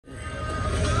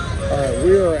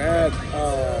We are at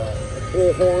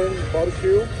Bullhorn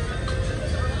BBQ.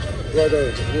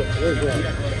 Brother, where's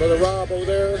Rob? Brother Rob over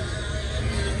there.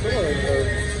 Come on, there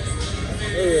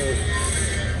he is.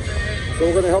 So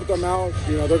we're gonna help them out.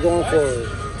 You know, they're going for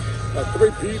a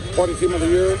 3-peat party team of the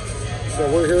year. So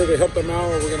we're here to help them out.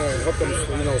 We're gonna help them,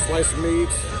 you know, slice some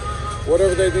meats,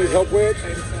 whatever they need help with.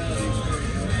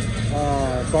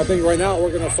 So I think right now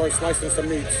we're gonna start slicing some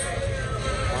meats.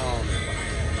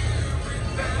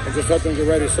 And just help them get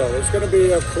ready. So it's going to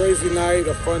be a crazy night,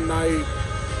 a fun night.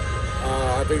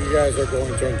 I think you guys are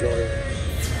going to enjoy it.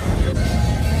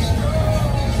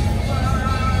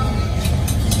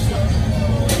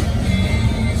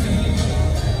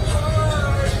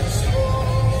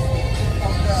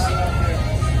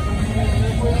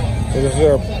 So this is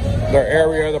their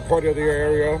area, the party of the year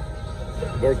area,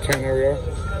 their tent area.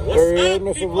 There is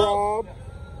Mr. Rob,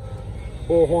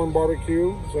 Bullhorn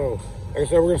BBQ. So like I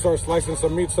said, we're gonna start slicing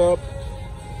some meats up,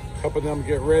 helping them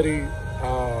get ready,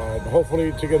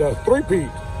 hopefully to get a 3-peat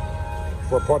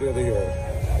for party of the year.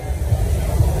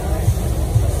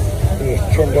 We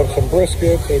just trimmed up some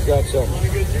brisket. They've got some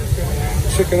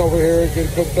chicken over here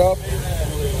getting cooked up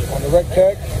on the rec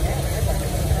tech.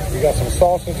 We got some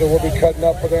sausage that we'll be cutting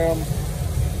up for them.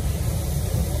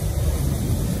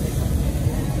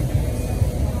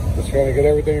 Just trying to get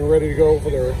everything ready to go for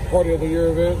their party of the year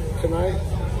event tonight.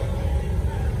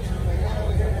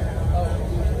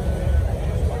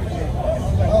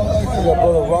 We got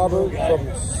Brother Robert from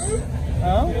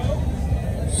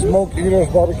Smokin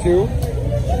BBQ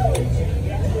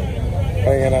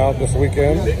hanging out this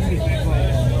weekend,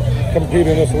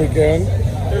 competing this weekend.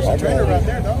 There's a trainer right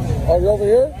there, no? Oh, you're over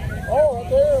here? Oh, right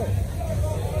there.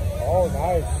 Oh,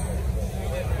 nice.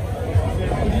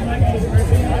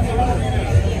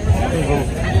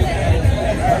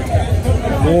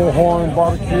 Bullhorn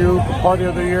BBQ, party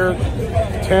of the year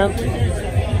tent.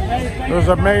 There's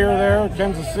a mayor there,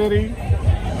 Kansas City.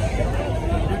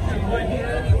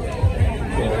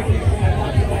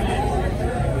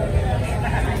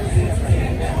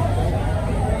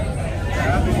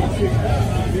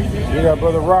 You got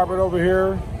Brother Robert over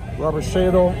here, Robert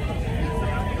Shadle.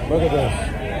 Look at this.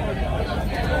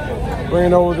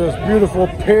 Bringing over this beautiful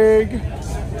pig.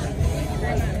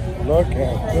 Look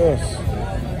at this.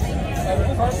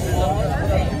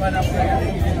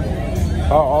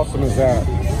 How awesome is that?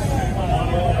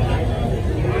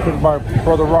 Cooked by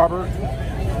Brother Robert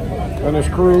and his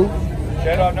crew.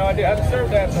 Shut up, no idea how to serve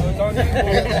that, so it's on you. He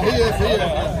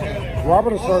is.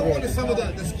 Robert is I serving. wanted some of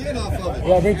the skin off of it.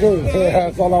 Yeah, me too. Yeah,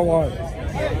 that's all I want.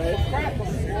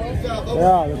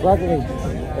 Yeah,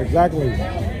 exactly.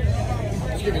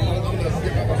 Excuse me, I'm gonna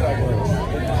get my side.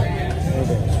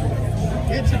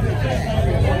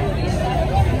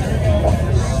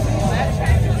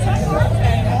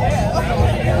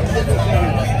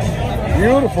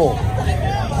 Beautiful.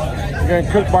 Again,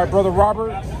 cooked by Brother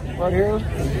Robert right here.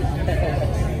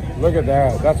 Look at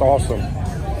that. That's awesome.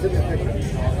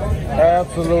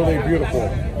 Absolutely beautiful.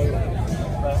 Hey,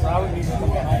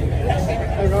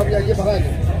 Rob, you gotta get behind you.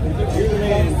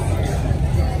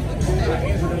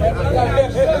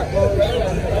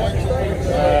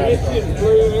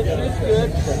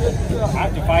 I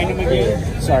have to find him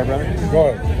again. Sorry, brother. Go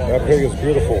ahead. That pig is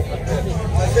beautiful.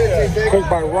 Cooked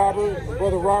by Robert,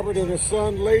 Brother Robert and his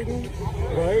son, Layton.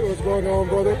 Right? What's going on,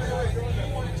 brother?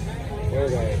 Look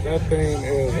at that. That thing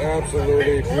is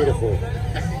absolutely beautiful.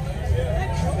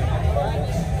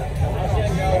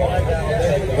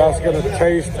 That's going to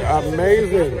taste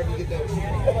amazing.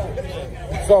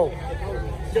 So,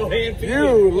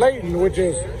 you, Layton, which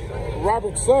is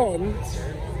Robert's son,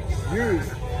 you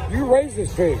raised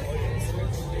this pig.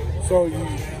 So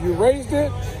you raised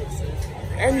it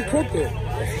and you cooked it.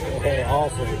 Okay,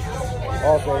 awesome.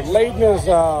 Layton is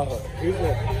he's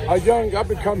a young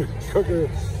up-and-coming cooker.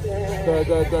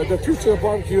 The future of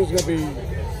barbecue is going to be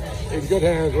in good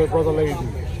hands with Brother Layton.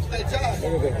 Hey,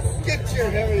 John, Look at this. get your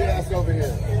hairy ass over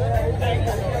here.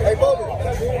 Hey, Bobby,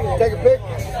 take a pic.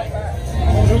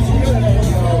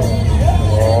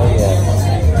 Oh, yeah.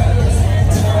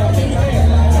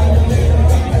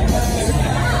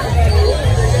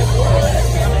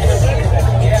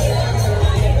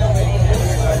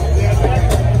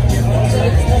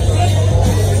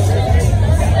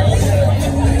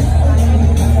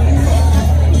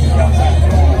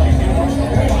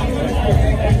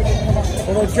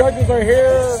 And the judges are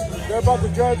here. They're about to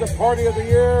judge the party of the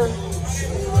year.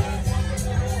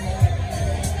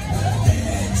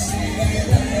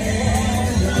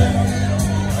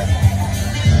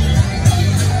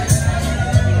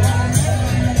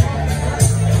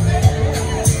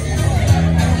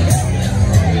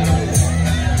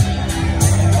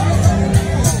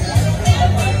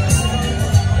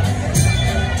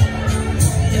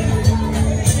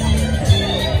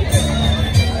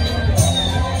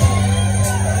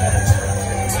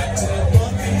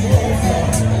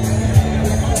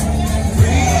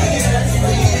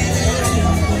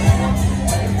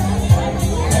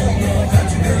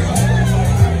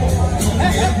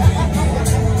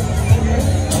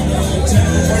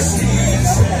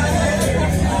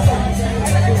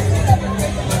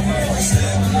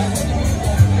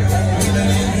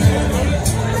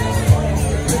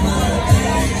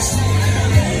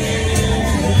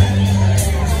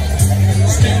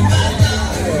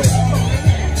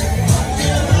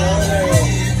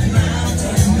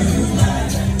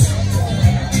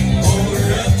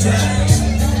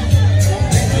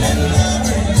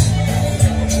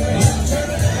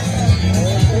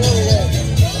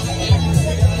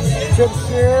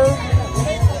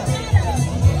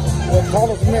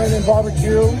 Italian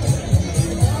barbecue.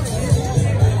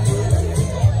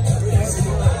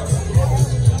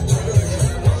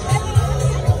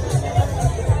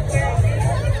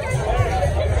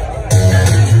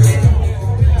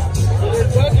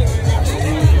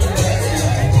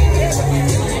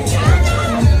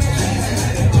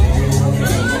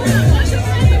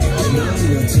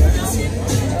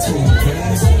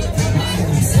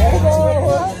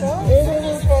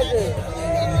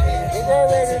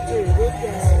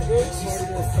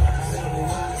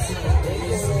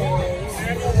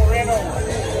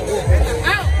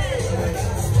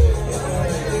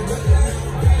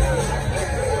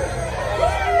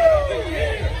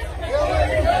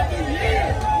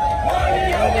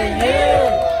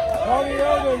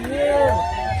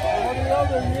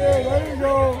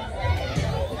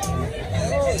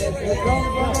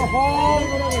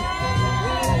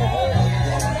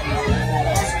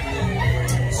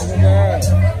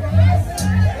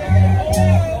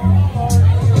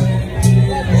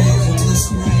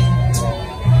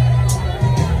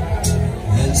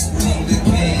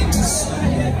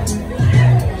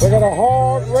 They got a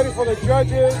hog ready for the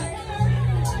judges. I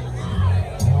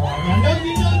know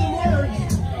you know the words.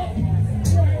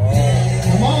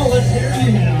 Come on, let's hear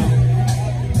you now.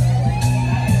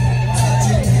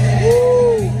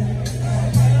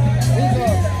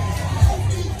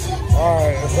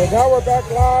 Alright, so now we're back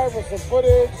live with some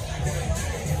footage.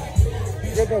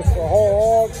 Get the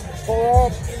whole hog tore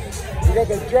up. We got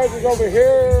the judges over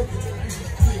here.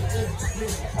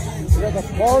 We got the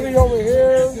party over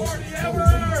here.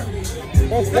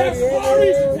 Best party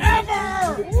ever!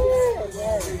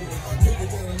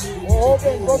 We're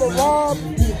hoping Brother Rob 3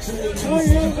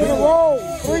 years in a row.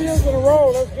 3 years in a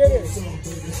row. Let's get it.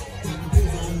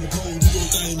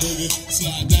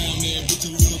 Slide down there, get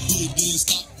your little bit, then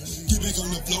stop. Get back on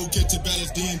the floor, get your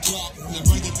balance, then drop. Now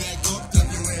bring it back up, clap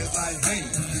your ass like, hey,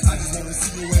 I just want to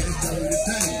see you at the dirty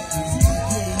thing.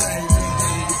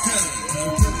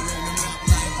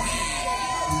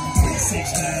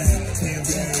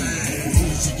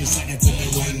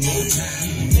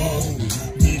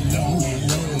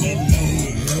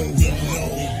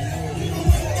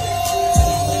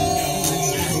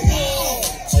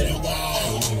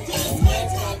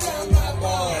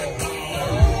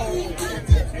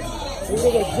 These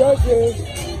are the judges.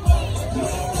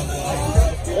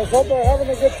 Let's hope they're having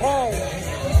a good time.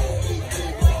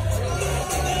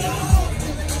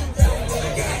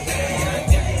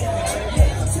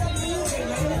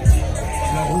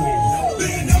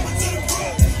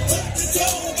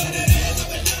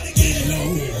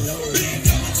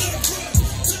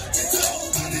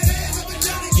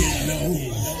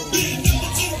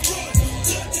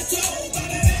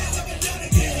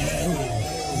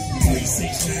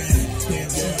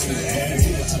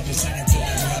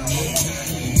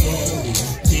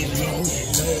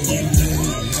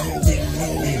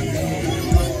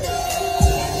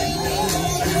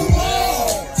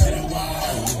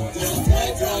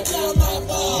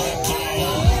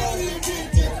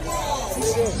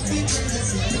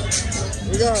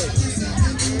 We got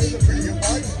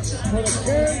for the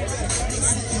kids,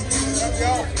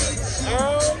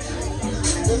 Al,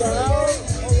 for the Al,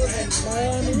 over from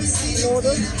Miami,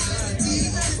 Florida,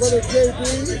 for the JB.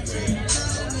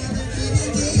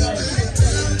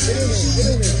 Get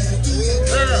in there.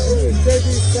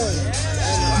 JB's son.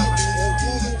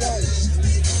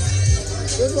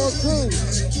 This is our crew.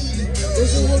 This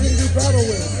is what we're going to be battle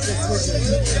with this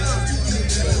weekend.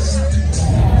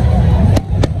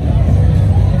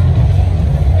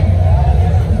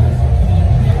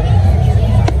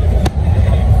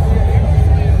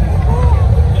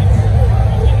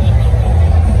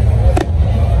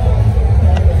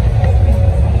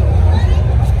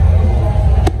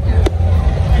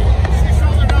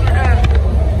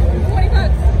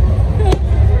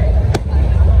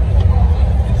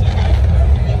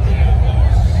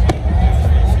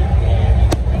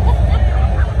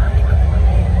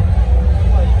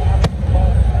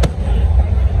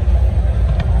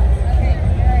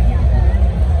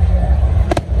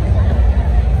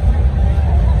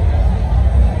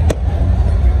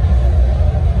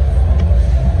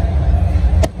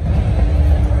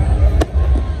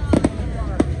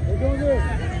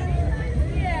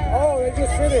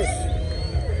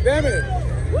 Damn it! I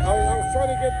was trying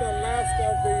to get the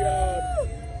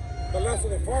last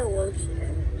of the fireworks.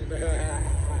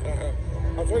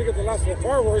 I was trying to get the last of the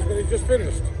fireworks, but it just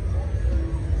finished.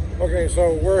 Okay,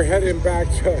 so we're heading back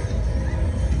to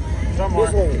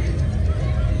somewhere. This way.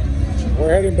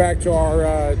 We're heading back to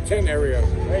our tent area.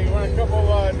 Hey, you want a couple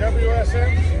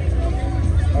WSMs?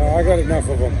 I got enough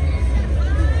of them.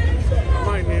 I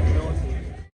might need to know.